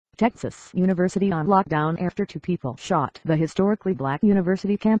Texas University on lockdown after 2 people shot. The historically black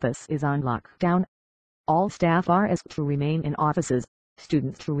university campus is on lockdown. All staff are asked to remain in offices,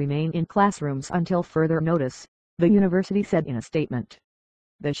 students to remain in classrooms until further notice, the university said in a statement.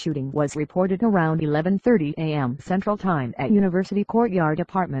 The shooting was reported around 11:30 a.m. Central Time at University Courtyard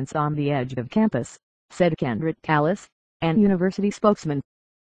Apartments on the edge of campus, said Kendrick Callis, an university spokesman.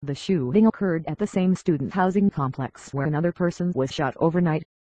 The shooting occurred at the same student housing complex where another person was shot overnight.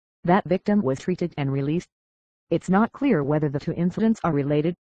 That victim was treated and released. It's not clear whether the 2 incidents are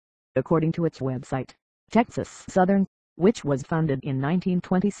related. According to its website, Texas Southern, which was founded in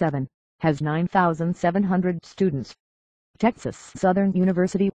 1927, has 9,700 students. Texas Southern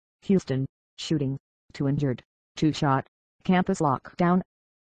University, Houston, shooting, 2 injured, 2 shot, campus lockdown.